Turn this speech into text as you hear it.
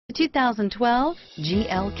2012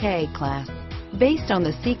 GLK-Class. Based on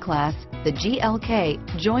the C-Class, the GLK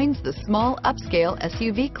joins the small upscale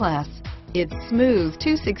SUV class. Its smooth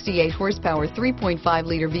 268 horsepower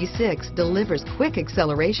 3.5-liter V6 delivers quick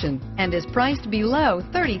acceleration and is priced below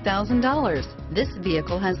 $30,000. This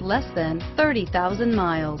vehicle has less than 30,000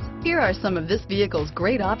 miles. Here are some of this vehicle's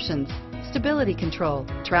great options: stability control,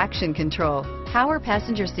 traction control, power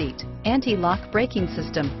passenger seat, anti-lock braking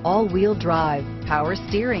system, all-wheel drive, power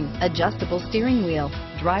steering, adjustable steering wheel,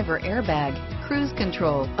 driver airbag, cruise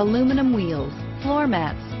control, aluminum wheels, floor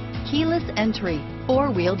mats, keyless entry,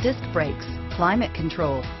 four-wheel disc brakes, climate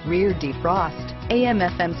control, rear defrost,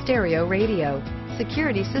 AM/FM stereo radio,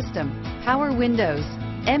 security system, power windows,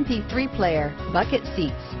 MP3 player, bucket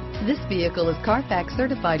seats. This vehicle is Carfax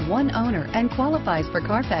certified one owner and qualifies for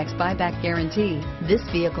Carfax buyback guarantee. This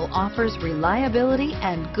vehicle offers reliability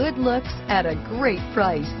and good looks at a great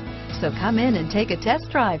price. So come in and take a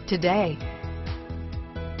test drive today.